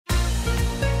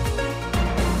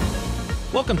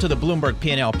Welcome to the Bloomberg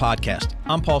P&L podcast.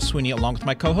 I'm Paul Sweeney along with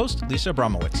my co-host, Lisa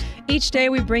Abramowitz. Each day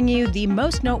we bring you the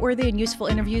most noteworthy and useful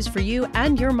interviews for you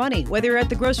and your money, whether you're at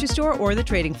the grocery store or the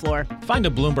trading floor. Find a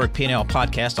Bloomberg P&L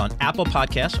podcast on Apple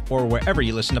Podcasts or wherever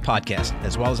you listen to podcasts,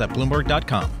 as well as at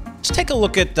Bloomberg.com. Let's take a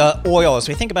look at oil as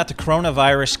we think about the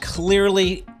coronavirus.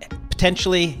 Clearly,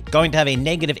 potentially going to have a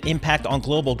negative impact on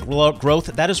global growth.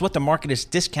 That is what the market is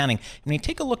discounting. When you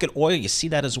take a look at oil, you see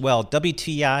that as well.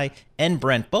 WTI and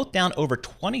Brent both down over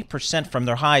 20% from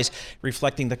their highs,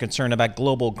 reflecting the concern about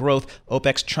global growth.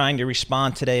 OPEC's trying to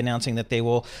respond today, announcing that they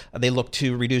look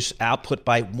to reduce output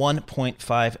by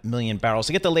 1.5 million barrels.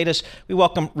 To get the latest, we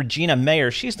welcome Regina Mayer.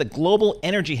 She's the global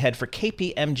energy head for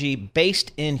KPMG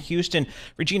based in Houston.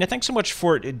 Regina, thanks so much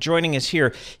for joining us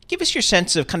here. Give us your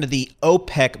sense of kind of the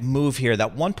OPEC move here,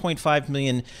 that 1.5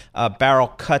 million barrel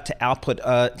cut to output.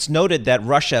 It's noted that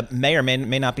Russia may or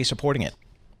may not be supporting it.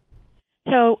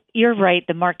 So you're right.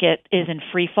 The market is in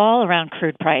free fall around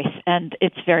crude price, and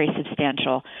it's very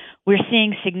substantial. We're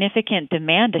seeing significant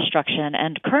demand destruction,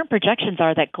 and current projections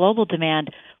are that global demand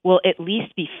will at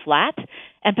least be flat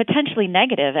and potentially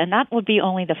negative, and that would be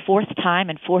only the fourth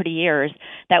time in 40 years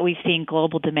that we've seen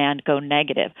global demand go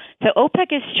negative. So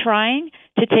OPEC is trying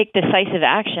to take decisive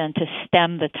action to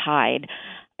stem the tide.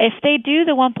 If they do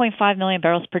the 1.5 million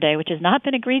barrels per day, which has not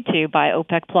been agreed to by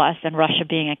OPEC Plus, and Russia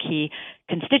being a key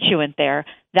constituent there,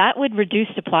 that would reduce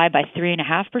supply by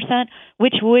 3.5%,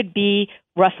 which would be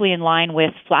roughly in line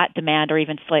with flat demand or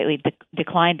even slightly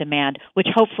declined demand, which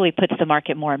hopefully puts the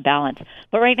market more in balance.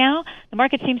 But right now, the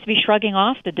market seems to be shrugging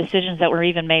off the decisions that were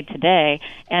even made today,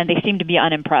 and they seem to be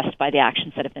unimpressed by the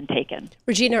actions that have been taken.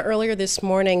 Regina, earlier this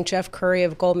morning, Jeff Curry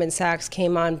of Goldman Sachs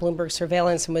came on Bloomberg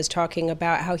Surveillance and was talking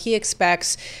about how he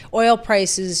expects oil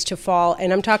prices to fall,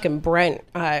 and I'm talking Brent,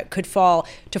 could fall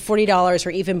to $40 or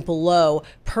even below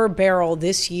per barrel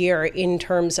this year in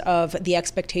terms of the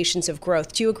expectations of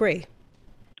growth. Do you agree?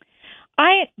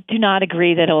 I do not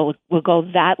agree that it will go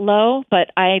that low,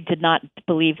 but I did not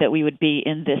believe that we would be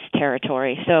in this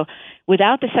territory. So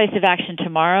without decisive action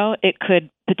tomorrow, it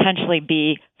could potentially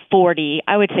be 40,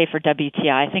 I would say, for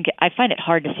WTI. I find it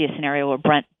hard to see a scenario where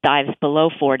Brent dives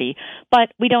below 40,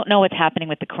 but we don't know what's happening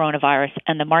with the coronavirus,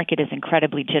 and the market is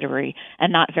incredibly jittery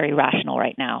and not very rational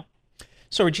right now.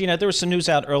 So, Regina, there was some news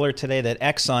out earlier today that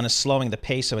Exxon is slowing the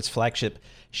pace of its flagship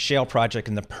shale project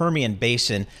in the Permian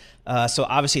Basin. So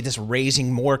obviously this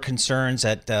raising more concerns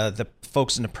that the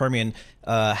folks in the Permian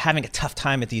having a tough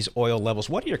time at these oil levels.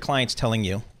 What are your clients telling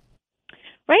you?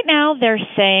 Right now, they're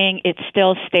saying it's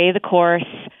still stay the course,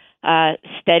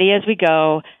 steady as we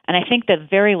go. And I think the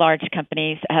very large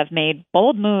companies have made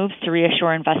bold moves to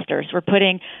reassure investors. We're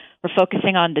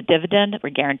focusing on the dividend. We're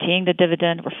guaranteeing the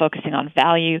dividend. We're focusing on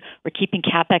value. We're keeping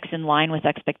CapEx in line with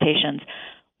expectations.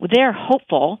 They're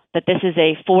hopeful that this is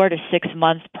a 4 to 6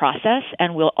 month process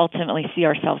and we'll ultimately see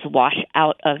ourselves wash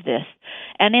out of this.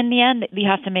 And in the end, we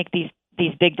have to make these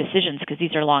big decisions because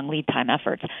these are long lead time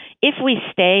efforts. If we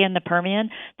stay in the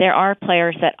Permian, there are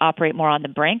players that operate more on the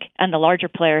brink, and the larger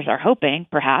players are hoping,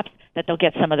 perhaps, that they'll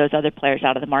get some of those other players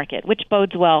out of the market, which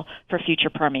bodes well for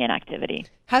future Permian activity.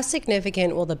 How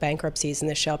significant will the bankruptcies in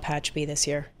the shale patch be this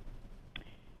year?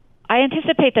 I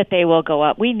anticipate that they will go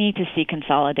up. We need to see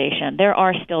consolidation. There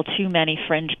are still too many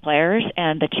fringe players,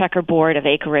 and the checkerboard of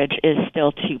acreage is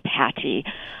still too patchy.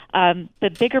 The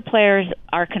bigger players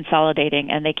are consolidating,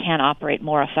 and they can operate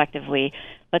more effectively,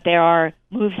 but there are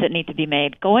moves that need to be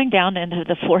made. Going down into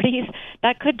the 40s,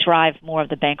 that could drive more of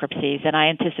the bankruptcies, and I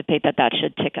anticipate that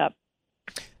should tick up.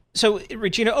 So,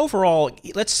 Regina, overall,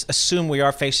 let's assume we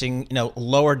are facing,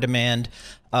 lower demand.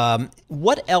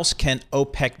 What else can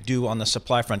OPEC do on the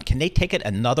supply front? Can they take it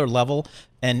another level?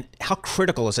 And how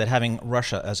critical is it having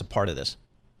Russia as a part of this?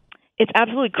 It's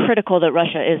absolutely critical that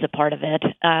Russia is a part of it.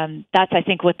 That's, I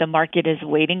think, what the market is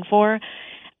waiting for.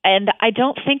 And I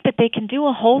don't think that they can do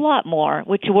a whole lot more,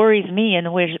 which worries me,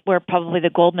 and where probably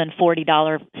the Goldman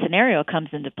 $40 scenario comes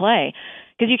into play.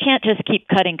 Because you can't just keep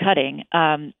cutting.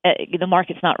 The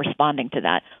market's not responding to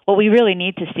that. What we really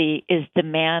need to see is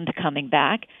demand coming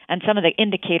back. And some of the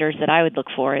indicators that I would look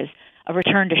for is a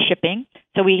return to shipping.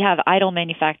 So we have idle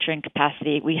manufacturing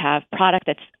capacity. We have product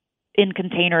that's in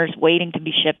containers waiting to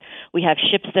be shipped. We have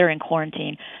ships that are in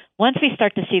quarantine. Once we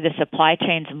start to see the supply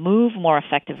chains move more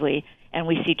effectively and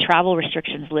we see travel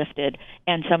restrictions lifted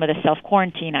and some of the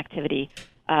self-quarantine activity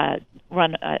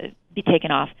be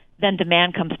taken off, then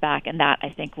demand comes back, and that, I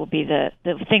think, will be the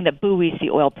thing that buoys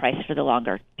the oil price for the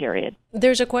longer period.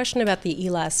 There's a question about the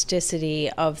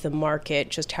elasticity of the market,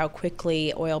 just how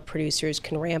quickly oil producers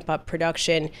can ramp up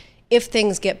production if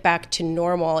things get back to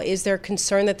normal. Is there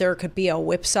concern that there could be a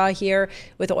whipsaw here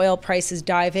with oil prices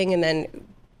diving and then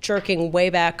jerking way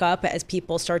back up as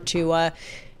people start to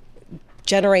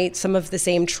generate some of the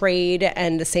same trade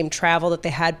and the same travel that they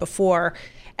had before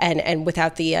and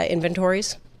without the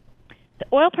inventories? The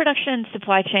oil production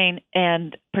supply chain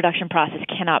and production process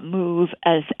cannot move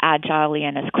as agilely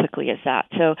and as quickly as that.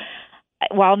 So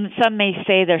while some may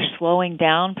say they're slowing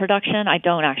down production, I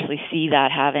don't actually see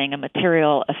that having a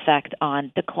material effect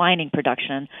on declining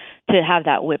production to have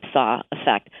that whipsaw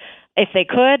effect. If they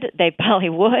could, they probably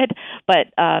would, but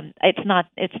it's not.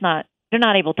 They're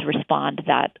not able to respond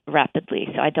that rapidly,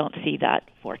 so I don't see that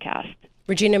forecast.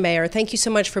 Regina Mayer, thank you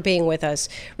so much for being with us.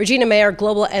 Regina Mayer,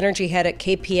 Global Energy Head at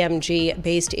KPMG,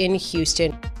 based in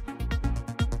Houston.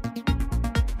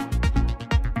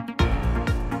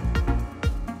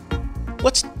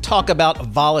 Let's talk about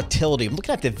volatility. I'm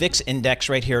looking at the VIX index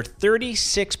right here,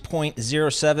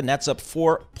 36.07. That's up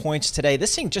 4 points today.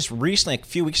 This thing just recently, a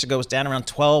few weeks ago, was down around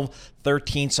 12,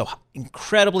 13. So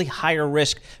incredibly higher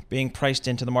risk being priced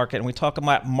into the market. And we talk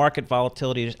about market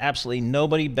volatility. There's absolutely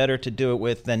nobody better to do it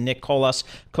with than Nick Kolas,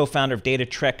 co-founder of Data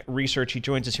Trek Research. He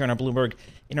joins us here in our Bloomberg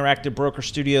Interactive Broker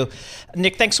Studio.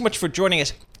 Nick, thanks so much for joining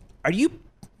us.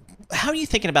 How are you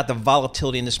thinking about the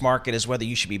volatility in this market as whether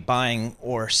you should be buying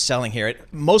or selling here?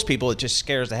 Most people, it just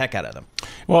scares the heck out of them.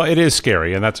 Well, it is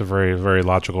scary, and that's a very, very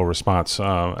logical response,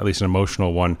 at least an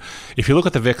emotional one. If you look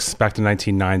at the VIX back to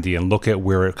 1990 and look at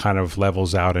where it kind of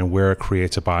levels out and where it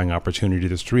creates a buying opportunity,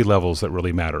 there's three levels that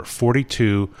really matter: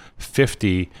 42,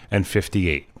 50, and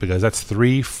 58, because that's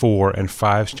 3, 4, and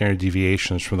 5 standard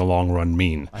deviations from the long-run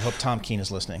mean. I hope Tom Keene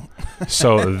is listening.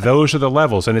 So those are the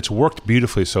levels, and it's worked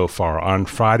beautifully so far. On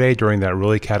Friday, during that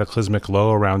really cataclysmic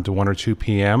low around 1 or 2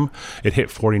 p.m., it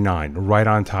hit 49, right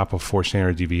on top of 4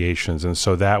 standard deviations. And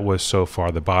so that was so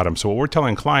far the bottom. So what we're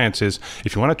telling clients is,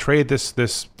 if you want to trade this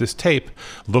tape,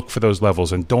 look for those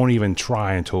levels and don't even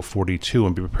try until 42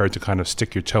 and be prepared to kind of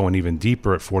stick your toe in even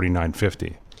deeper at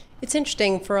 49.50. It's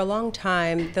interesting. For a long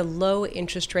time, the low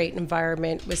interest rate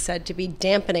environment was said to be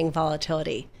dampening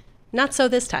volatility. Not so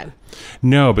this time.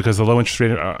 No, because the low interest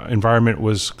rate environment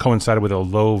was coincided with a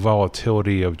low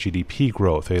volatility of GDP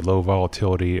growth, a low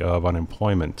volatility of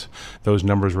unemployment. Those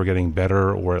numbers were getting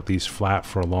better or at least flat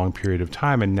for a long period of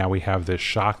time, and now we have this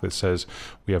shock that says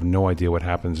we have no idea what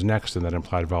happens next, and that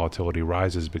implied volatility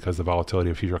rises because the volatility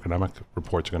of future economic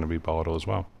reports are going to be volatile as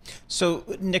well. So,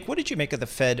 Nick, what did you make of the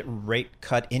Fed rate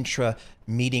cut,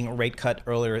 intra-meeting rate cut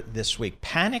earlier this week?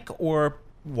 Panic or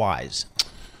wise?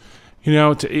 You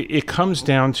know, it comes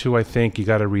down to, I think, you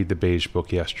got to read the Beige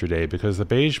Book yesterday, because the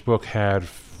Beige Book had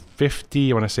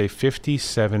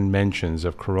 57 mentions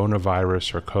of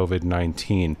coronavirus or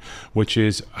COVID-19, which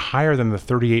is higher than the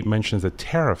 38 mentions that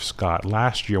tariffs got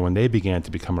last year when they began to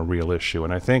become a real issue.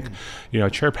 And I think,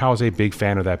 Chair Powell's a big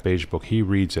fan of that Beige Book. He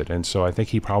reads it. And so I think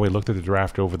he probably looked at the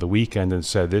draft over the weekend and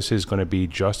said, this is going to be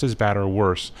just as bad or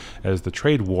worse as the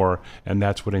trade war. And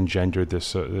that's what engendered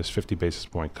this 50 basis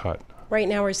point cut. Right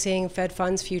now we're seeing Fed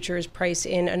funds futures price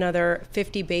in another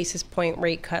 50 basis point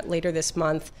rate cut later this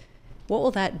month. What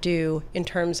will that do in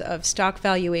terms of stock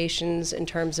valuations, in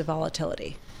terms of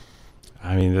volatility?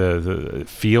 I mean, it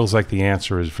feels like the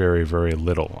answer is very, very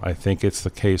little. I think it's the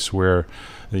case where,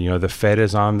 the Fed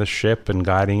is on the ship and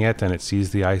guiding it, and it sees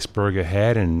the iceberg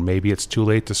ahead, and maybe it's too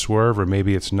late to swerve, or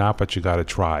maybe it's not, but you got to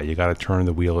try. You got to turn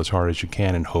the wheel as hard as you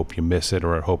can and hope you miss it,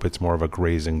 or hope it's more of a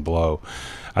grazing blow.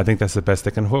 I think that's the best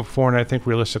they can hope for, and I think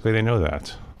realistically they know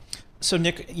that. So,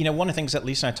 Nick, one of the things that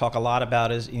Lisa and I talk a lot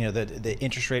about is, the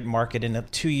interest rate market in a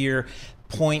 2-year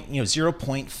point,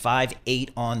 0.58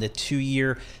 on the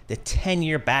 2-year, the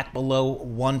 10-year back below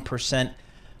 1%.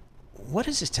 What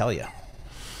does this tell you?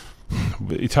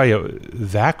 I tell you,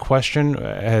 that question,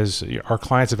 as our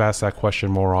clients have asked that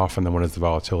question more often than what does the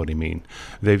volatility mean.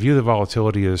 They view the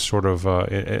volatility as sort of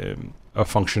a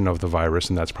function of the virus,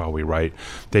 and that's probably right.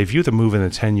 They view the move in the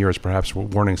 10 years perhaps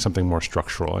warning something more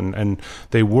structural, and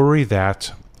they worry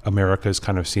that America has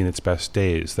kind of seen its best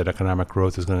days, that economic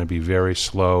growth is going to be very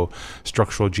slow,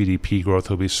 structural GDP growth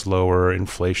will be slower,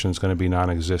 inflation is going to be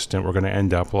non-existent, we're going to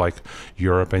end up like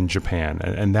Europe and Japan,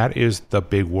 and that is the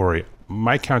big worry.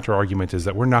 My counter argument is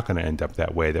that we're not going to end up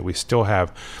that way, that we still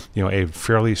have, a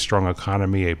fairly strong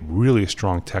economy, a really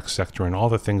strong tech sector, and all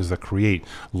the things that create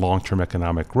long-term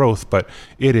economic growth, but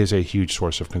it is a huge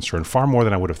source of concern, far more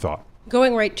than I would have thought.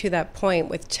 Going right to that point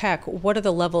with tech, what are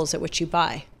the levels at which you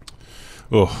buy?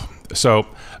 So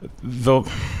the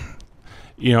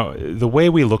way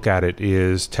we look at it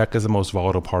is tech is the most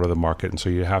volatile part of the market, and so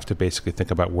you have to basically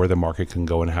think about where the market can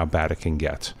go and how bad it can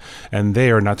get. And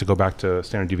there, not to go back to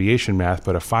standard deviation math,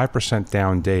 but a 5%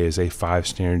 down day is a 5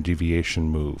 standard deviation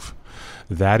move.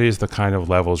 That is the kind of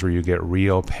levels where you get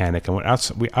real panic. And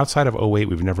outside of '08,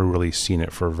 we've never really seen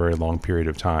it for a very long period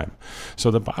of time.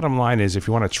 So the bottom line is, if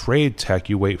you want to trade tech,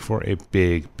 you wait for a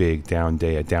big down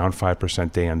day, a down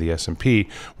 5% day on the S&P,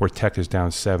 where tech is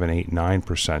down 7, 8,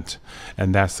 9%.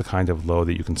 And that's the kind of low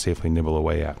that you can safely nibble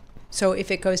away at. So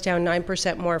if it goes down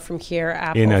 9% more from here,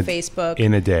 Apple, Facebook,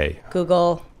 in a day,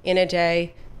 Google, in a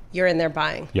day, you're in there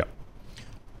buying. Yep.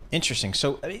 Interesting.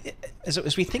 So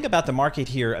as we think about the market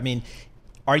here, I mean,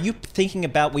 are you thinking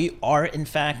about we are in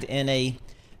fact in a,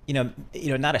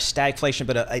 not a stagflation,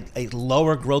 but a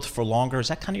lower growth for longer? Is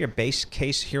that kind of your base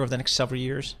case here over the next several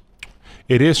years?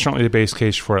 It is certainly the base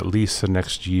case for at least the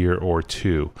next year or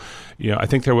two. I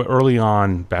think there were early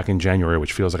on, back in January,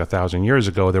 which feels like 1,000 years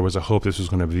ago, there was a hope this was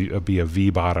going to be a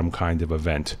V-bottom kind of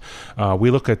event. We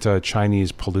look at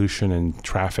Chinese pollution and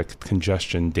traffic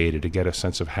congestion data to get a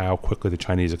sense of how quickly the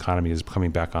Chinese economy is coming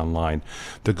back online.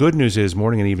 The good news is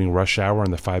morning and evening rush hour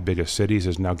in the 5 biggest cities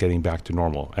is now getting back to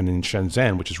normal. And in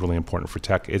Shenzhen, which is really important for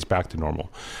tech, it's back to normal.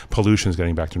 Pollution is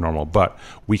getting back to normal. But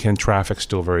weekend traffic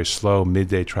still very slow.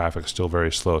 Midday traffic still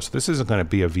very slow. So this isn't going to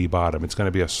be a V-bottom. It's going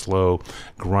to be a slow,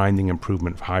 grinding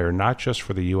improvement higher, not just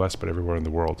for the U.S., but everywhere in the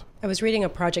world. I was reading a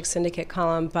Project Syndicate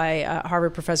column by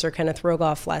Harvard professor Kenneth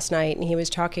Rogoff last night, and he was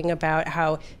talking about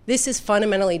how this is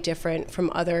fundamentally different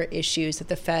from other issues that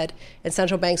the Fed and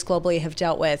central banks globally have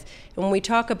dealt with. And when we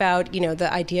talk about, the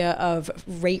idea of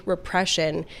rate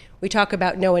repression, we talk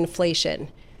about no inflation.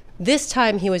 This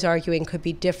time, he was arguing, could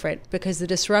be different because the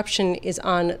disruption is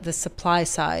on the supply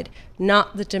side,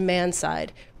 not the demand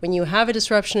side. When you have a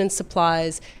disruption in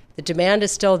supplies, the demand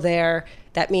is still there.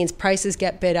 That means prices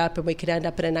get bid up and we could end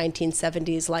up in a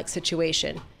 1970s-like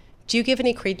situation. Do you give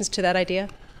any credence to that idea?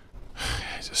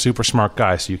 He's a super smart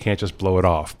guy, so you can't just blow it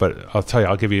off. But I'll tell you,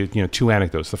 I'll give you, 2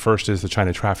 anecdotes. The first is the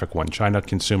China traffic one. China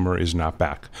consumer is not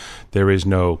back. There is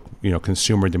no,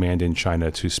 consumer demand in China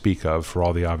to speak of for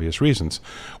all the obvious reasons.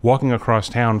 Walking across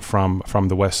town from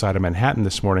the west side of Manhattan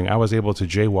this morning, I was able to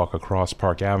jaywalk across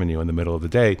Park Avenue in the middle of the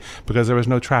day because there was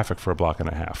no traffic for a block and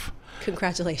a half.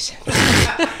 Congratulations.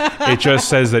 It just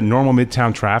says that normal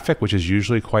midtown traffic, which is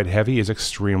usually quite heavy, is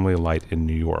extremely light in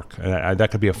New York. And that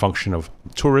could be a function of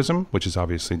tourism, which is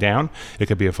obviously down. It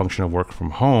could be a function of work from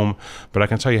home. But I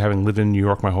can tell you, having lived in New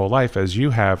York my whole life, as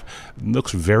you have, it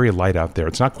looks very light out there.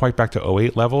 It's not quite back to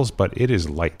 '08 levels, but it is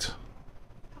light.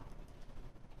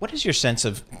 What is your sense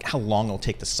of how long it'll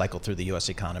take to cycle through the U.S.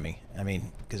 economy? I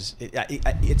mean, because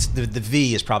it's the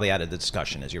V is probably out of the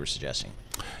discussion, as you were suggesting.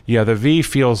 Yeah, the V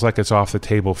feels like it's off the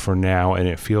table for now, and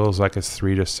it feels like it's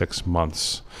 3 to 6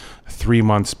 months. 3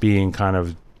 months being kind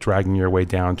of dragging your way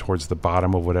down towards the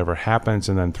bottom of whatever happens,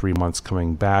 and then 3 months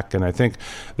coming back. And I think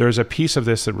there's a piece of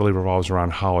this that really revolves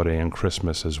around holiday and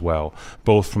Christmas as well,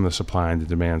 both from the supply and the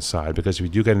demand side. Because if you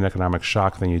do get an economic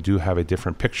shock, then you do have a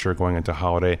different picture going into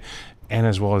holiday, and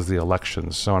as well as the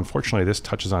elections. So unfortunately, this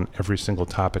touches on every single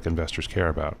topic investors care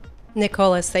about. Nick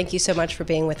Colas, thank you so much for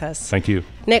being with us. Thank you.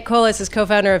 Nick Colas is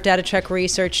co-founder of DataCheck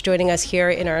Research, joining us here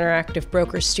in our Interactive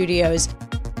Broker studios.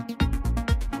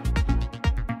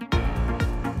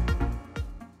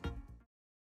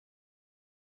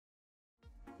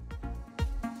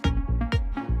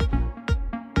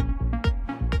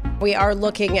 We are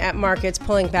looking at markets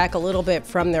pulling back a little bit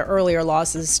from their earlier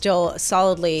losses, still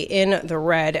solidly in the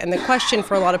red. And the question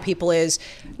for a lot of people is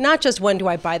not just when do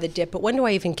I buy the dip, but when do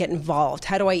I even get involved?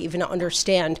 How do I even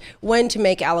understand when to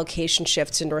make allocation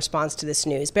shifts in response to this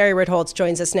news? Barry Ritholtz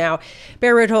joins us now.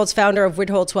 Barry Ritholtz, founder of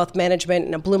Ritholtz Wealth Management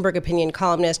and a Bloomberg Opinion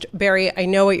columnist. Barry, I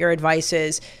know what your advice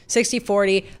is.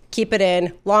 60-40. Keep it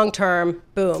in, long term,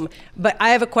 boom. But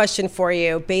I have a question for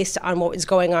you based on what is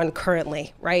going on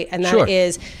currently, right? And that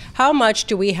is, how much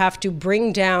do we have to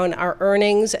bring down our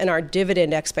earnings and our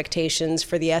dividend expectations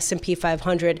for the S&P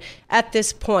 500 at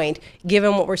this point,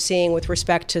 given what we're seeing with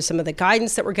respect to some of the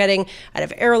guidance that we're getting out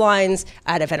of airlines,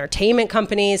 out of entertainment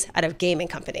companies, out of gaming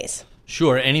companies?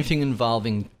 Sure, anything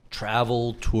involving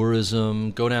travel,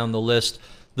 tourism, go down the list.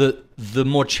 The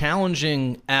more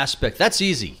challenging aspect, that's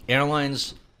easy.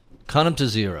 Airlines, cut them to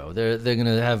zero. They're going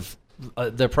to have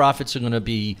their profits are going to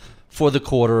be for the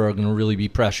quarter are going to really be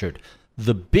pressured.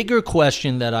 The bigger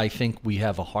question that I think we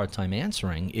have a hard time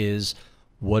answering is,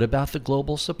 what about the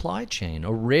global supply chain?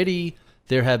 Already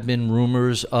there have been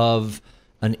rumors of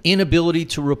an inability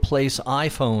to replace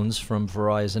iPhones from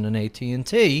Verizon and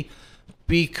AT&T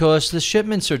because the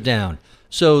shipments are down.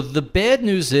 So the bad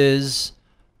news is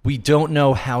we don't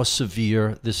know how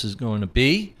severe this is going to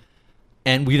be.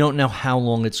 And we don't know how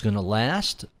long it's going to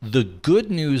last. The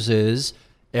good news is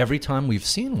every time we've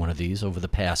seen one of these over the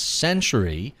past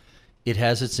century, it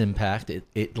has its impact.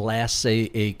 It lasts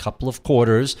a couple of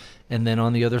quarters, and then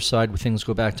on the other side, things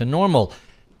go back to normal.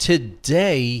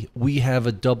 Today, we have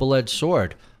a double-edged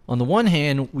sword. On the one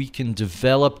hand, we can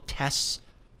develop tests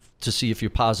to see if you're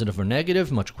positive or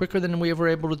negative much quicker than we were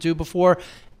able to do before,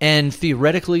 and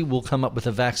theoretically, we'll come up with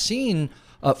a vaccine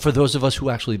for those of us who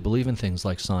actually believe in things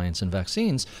like science and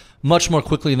vaccines much more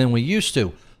quickly than we used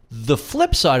to. The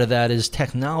flip side of that is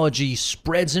technology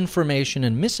spreads information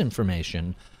and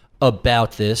misinformation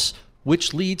about this,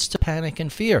 which leads to panic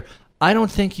and fear. I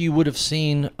don't think you would have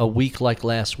seen a week like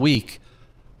last week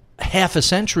half a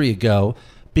century ago,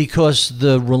 because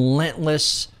the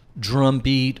relentless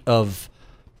drumbeat of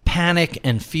panic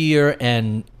and fear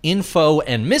and info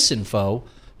and misinfo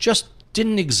just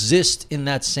didn't exist in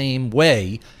that same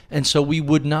way. And so we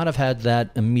would not have had that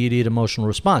immediate emotional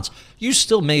response. You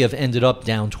still may have ended up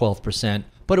down 12%,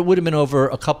 but it would have been over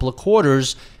a couple of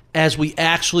quarters as we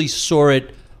actually saw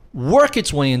it work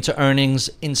its way into earnings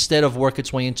instead of work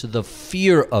its way into the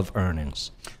fear of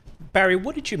earnings. Barry,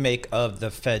 what did you make of the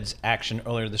Fed's action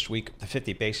earlier this week, the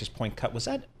 50 basis point cut? Was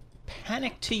that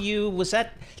panic to you? Was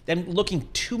that them looking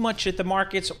too much at the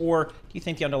markets, or do you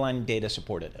think the underlying data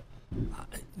supported it?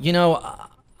 You know,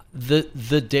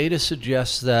 the data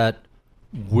suggests that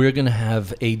we're going to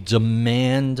have a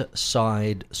demand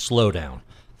side slowdown.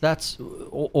 That's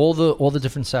all the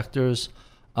different sectors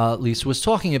Lisa was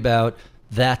talking about.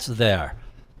 That's there.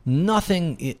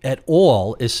 Nothing at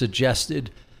all is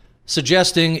suggesting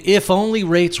if only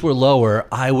rates were lower,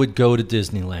 I would go to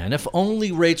Disneyland. If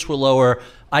only rates were lower,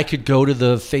 I could go to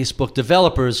the Facebook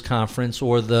Developers Conference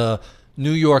or the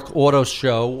New York Auto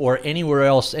Show or anywhere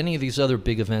else, any of these other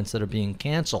big events that are being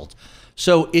canceled.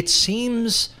 So it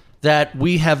seems that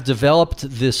we have developed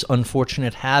this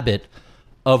unfortunate habit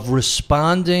of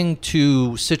responding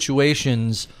to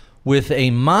situations with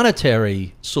a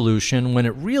monetary solution when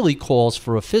it really calls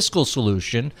for a fiscal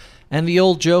solution. And the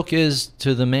old joke is,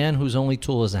 to the man whose only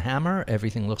tool is a hammer,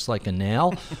 everything looks like a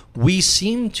nail. We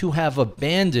seem to have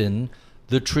abandoned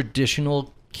the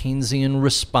traditional Keynesian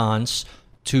response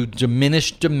to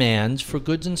diminished demand for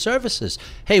goods and services.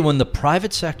 Hey, when the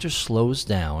private sector slows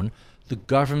down, the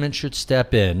government should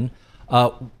step in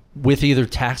with either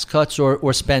tax cuts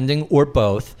or spending or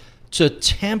both to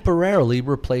temporarily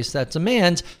replace that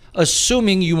demand,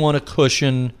 assuming you want to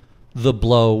cushion the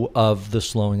blow of the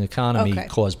slowing economy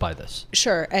caused by this.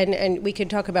 Sure, and we can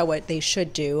talk about what they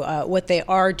should do. What they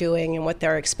are doing and what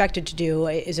they're expected to do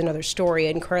is another story,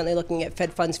 and currently looking at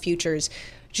Fed funds futures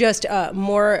just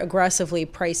more aggressively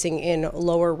pricing in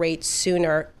lower rates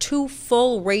sooner. 2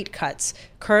 full rate cuts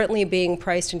currently being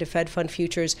priced into Fed fund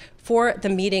futures for the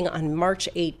meeting on March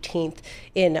 18th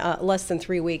in less than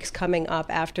 3 weeks, coming up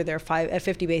after their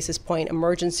 50 basis point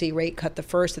emergency rate cut, the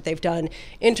first that they've done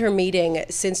intermeeting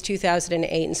since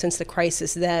 2008 and since the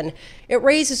crisis then. It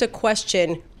raises a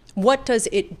question. What does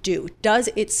it do? Does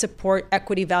it support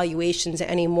equity valuations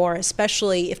anymore,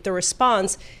 especially if the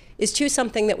response is to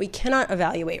something that we cannot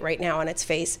evaluate right now on its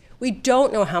face? We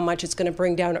don't know how much it's going to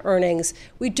bring down earnings.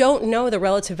 We don't know the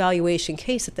relative valuation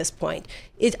case at this point.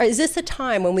 Is this the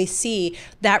time when we see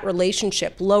that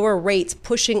relationship, lower rates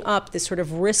pushing up this sort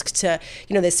of risk to,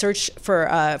 this search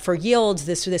for yields,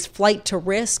 this flight to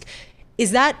risk? Is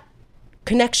that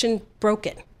connection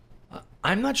broken?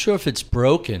 I'm not sure if it's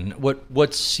broken.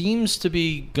 What seems to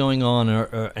be going on,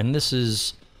 and this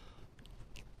is,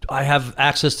 I have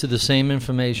access to the same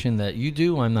information that you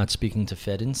do. I'm not speaking to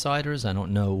Fed insiders. I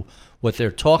don't know what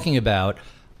they're talking about.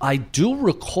 I do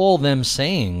recall them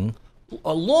saying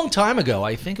a long time ago,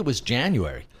 I think it was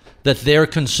January, that they're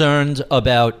concerned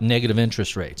about negative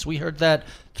interest rates. We heard that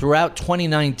throughout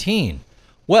 2019.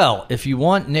 Well, if you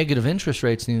want negative interest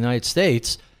rates in the United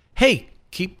States, hey,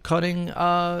 keep cutting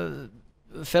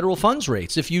federal funds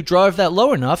rates. If you drive that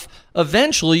low enough,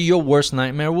 eventually your worst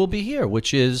nightmare will be here,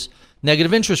 which is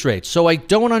negative interest rates. So I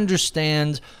don't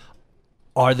understand,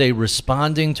 are they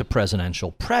responding to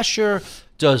presidential pressure?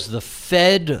 Does the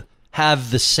Fed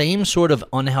have the same sort of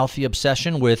unhealthy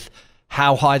obsession with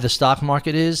how high the stock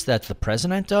market is that the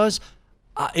president does?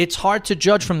 It's hard to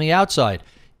judge from the outside.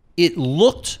 It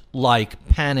looked like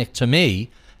panic to me,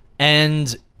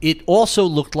 and it also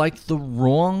looked like the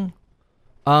wrong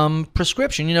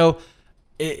prescription.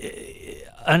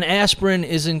 An aspirin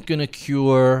isn't going to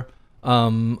cure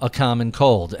a common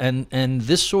cold, and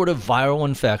this sort of viral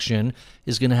infection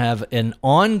is going to have an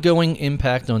ongoing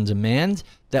impact on demand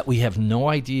that we have no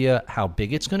idea how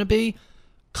big it's going to be.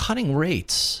 Cutting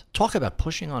rates, talk about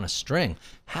pushing on a string.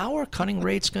 How are cutting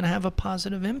rates going to have a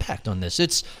positive impact on this?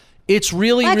 It's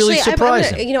really, really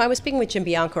surprising. I was speaking with Jim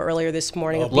Bianco earlier this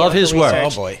morning. Love his work. Oh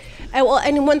boy.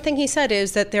 And one thing he said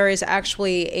is that there is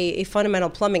actually a fundamental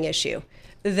plumbing issue.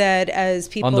 That as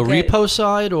people on the repo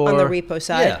side, or on the repo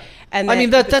side, yeah. And I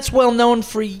mean that's well known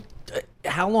for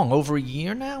how long? Over a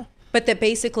year now. But that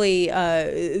basically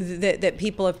that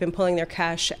people have been pulling their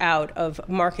cash out of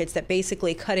markets. That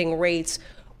basically cutting rates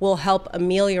will help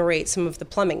ameliorate some of the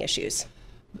plumbing issues.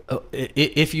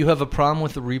 If you have a problem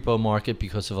with the repo market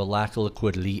because of a lack of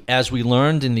liquidity, as we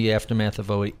learned in the aftermath of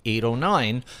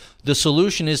 08-09, the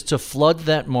solution is to flood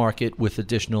that market with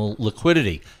additional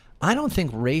liquidity. I don't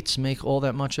think rates make all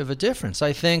that much of a difference.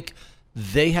 I think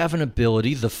they have an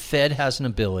ability, the Fed has an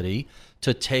ability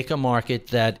to take a market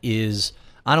that is,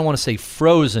 I don't want to say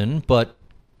frozen, but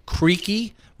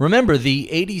creaky. Remember,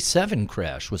 the 87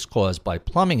 crash was caused by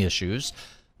plumbing issues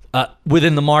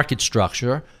within the market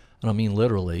structure. I don't mean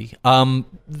literally.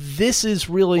 This is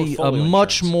really a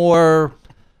much more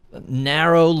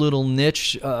narrow little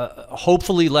niche,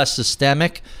 hopefully less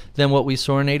systemic than what we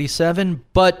saw in 87,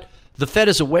 but the Fed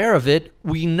is aware of it.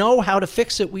 We know how to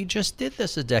fix it. We just did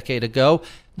this a decade ago.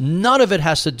 None of it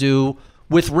has to do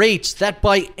with rates that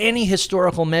by any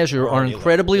historical measure are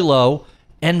incredibly low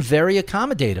and very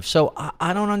accommodative. So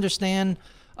I don't understand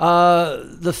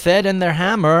the Fed and their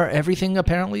hammer. Everything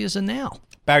apparently is a nail.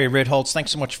 Barry Ritholtz,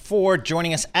 thanks so much for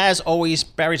joining us. As always,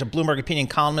 Barry's a Bloomberg opinion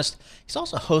columnist. He's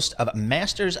also host of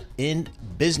Masters in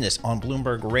Business on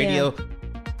Bloomberg Radio. Yeah.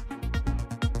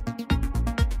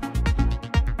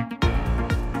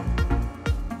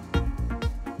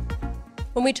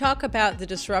 When we talk about the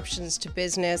disruptions to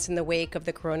business in the wake of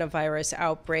the coronavirus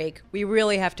outbreak, we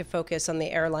really have to focus on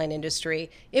the airline industry,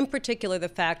 in particular the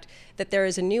fact that there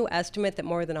is a new estimate that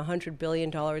more than $100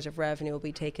 billion of revenue will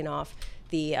be taken off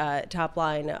the top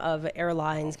line of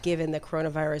airlines given the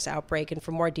coronavirus outbreak. And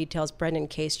for more details, Brendan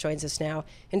Case joins us now,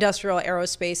 industrial,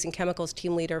 aerospace, and chemicals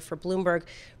team leader for Bloomberg.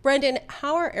 Brendan,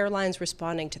 how are airlines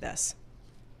responding to this?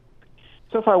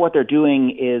 So far, what they're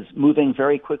doing is moving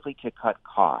very quickly to cut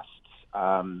costs.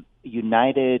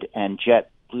 United and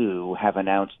JetBlue have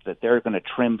announced that they're going to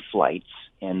trim flights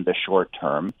in the short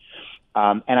term.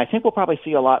 And I think we'll probably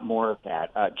see a lot more of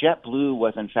that. JetBlue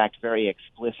was, in fact, very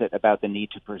explicit about the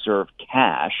need to preserve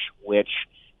cash, which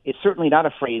is certainly not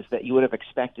a phrase that you would have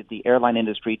expected the airline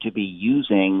industry to be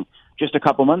using just a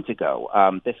couple months ago.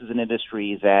 This is an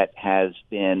industry that has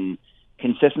been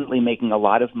consistently making a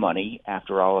lot of money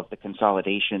after all of the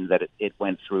consolidation that it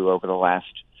went through over the last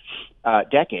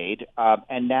decade,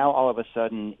 and now all of a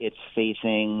sudden it's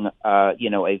facing,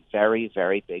 a very,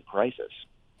 very big crisis.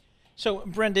 So,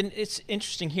 Brendan, it's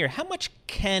interesting here. How much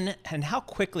can and how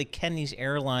quickly can these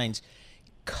airlines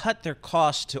cut their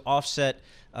costs to offset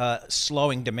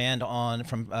slowing demand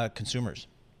from consumers?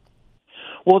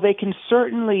 Well, they can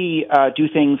certainly do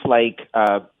things like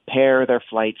pair their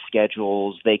flight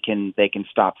schedules. They can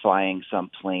stop flying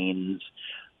some planes.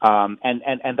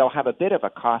 And they'll have a bit of a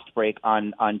cost break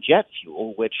on jet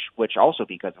fuel, which also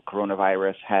because of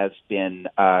coronavirus has been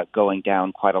going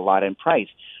down quite a lot in price.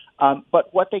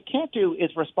 But what they can't do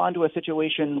is respond to a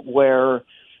situation where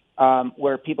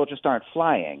people just aren't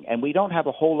flying, and we don't have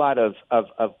a whole lot of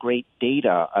great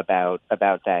data about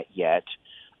that yet.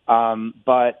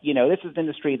 But this is an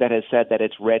industry that has said that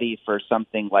it's ready for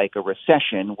something like a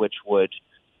recession, which would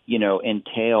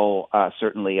entail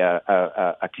certainly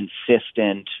a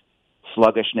consistent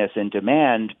sluggishness in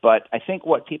demand. But I think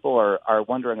what people are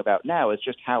wondering about now is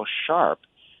just how sharp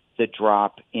the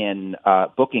drop in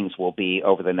bookings will be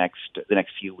over the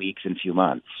next few weeks and few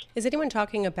months. Is anyone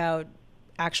talking about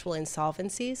actual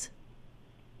insolvencies?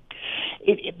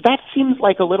 That seems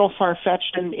like a little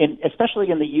far-fetched,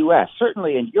 especially in the U.S.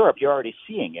 Certainly in Europe, you're already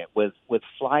seeing it with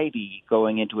Flybe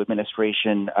going into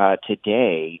administration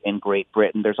today in Great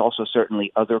Britain. There's also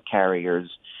certainly other carriers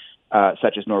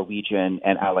such as Norwegian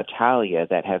and Alitalia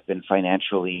that have been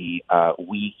financially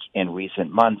weak in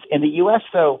recent months. In the U.S.,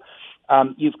 though,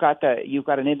 you've got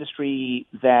an industry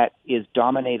that is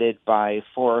dominated by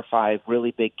 4 or 5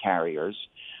 really big carriers.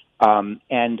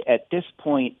 And at this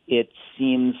point, it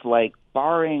seems like,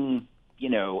 barring,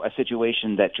 a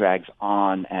situation that drags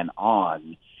on and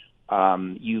on,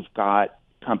 you've got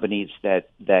companies that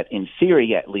in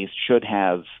theory at least should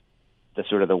have the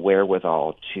sort of the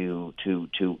wherewithal to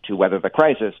weather the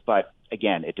crisis. But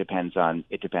again, it depends on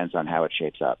how it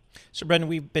shapes up. So, Brendan,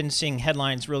 we've been seeing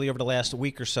headlines really over the last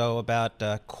week or so about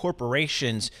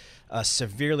corporations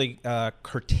severely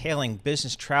curtailing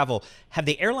business travel. Have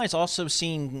the airlines also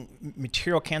seen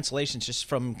material cancellations just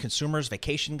from consumers,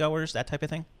 vacation goers, that type of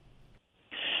thing?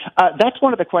 That's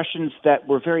one of the questions that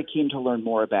we're very keen to learn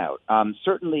more about.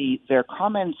 Certainly, their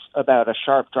comments about a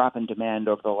sharp drop in demand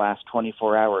over the last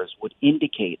 24 hours would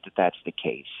indicate that that's the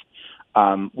case.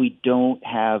 We don't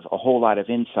have a whole lot of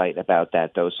insight about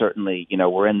that, though. Certainly,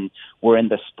 we're in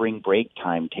the spring break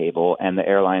timetable, and the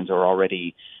airlines are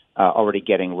already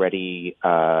getting ready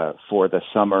for the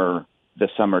summer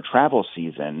travel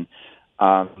season.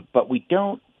 But we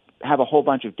don't have a whole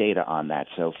bunch of data on that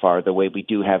so far, the way we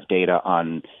do have data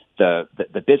on the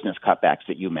business cutbacks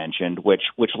that you mentioned, which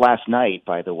last night,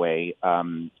 by the way,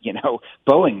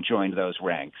 Boeing joined those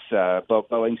ranks.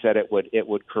 Boeing said it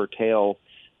would curtail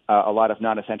a lot of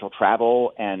non-essential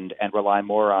travel and rely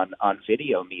more on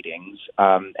video meetings.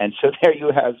 And so there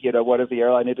you have, one of the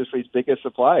airline industry's biggest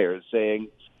suppliers saying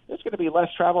there's going to be less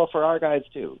travel for our guys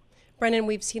too. Brendan,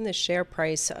 we've seen the share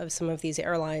price of some of these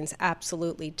airlines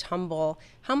absolutely tumble.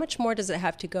 How much more does it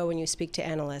have to go when you speak to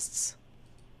analysts?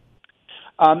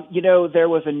 There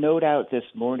was a note out this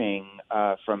morning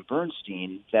from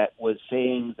Bernstein that was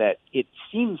saying that it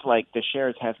seems like the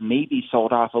shares have maybe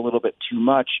sold off a little bit too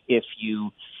much if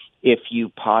you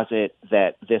posit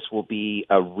that this will be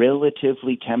a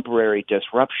relatively temporary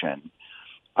disruption.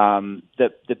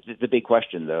 The big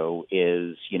question, though,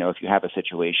 is, if you have a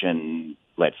situation,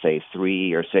 let's say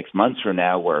 3 or 6 months from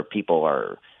now, where people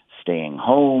are staying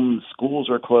home, schools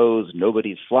are closed,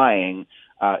 nobody's flying,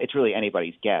 it's really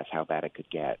anybody's guess how bad it could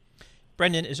get.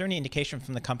 Brendan, is there any indication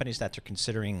from the companies that they're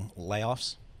considering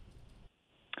layoffs?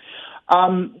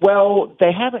 Well,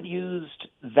 they haven't used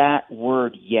that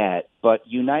word yet, but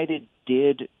United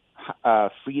did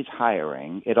freeze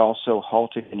hiring. It also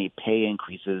halted any pay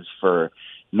increases for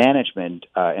management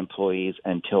employees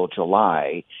until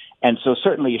July. And so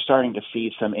certainly you're starting to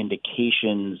see some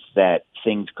indications that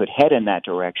things could head in that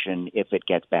direction if it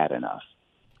gets bad enough.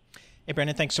 Hey,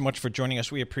 Brendan, thanks so much for joining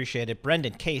us. We appreciate it.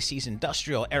 Brendan Case, he's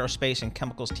Industrial, Aerospace, and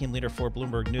Chemicals Team Leader for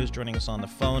Bloomberg News, joining us on the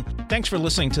phone. Thanks for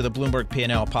listening to the Bloomberg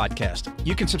P&L podcast.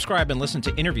 You can subscribe and listen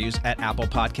to interviews at Apple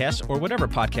Podcasts or whatever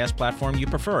podcast platform you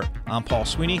prefer. I'm Paul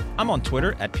Sweeney. I'm on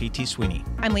Twitter at PT Sweeney.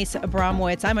 I'm Lisa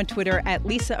Abramowitz. I'm on Twitter at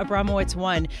Lisa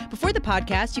Abramowitz1. Before the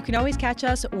podcast, you can always catch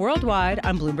us worldwide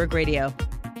on Bloomberg Radio.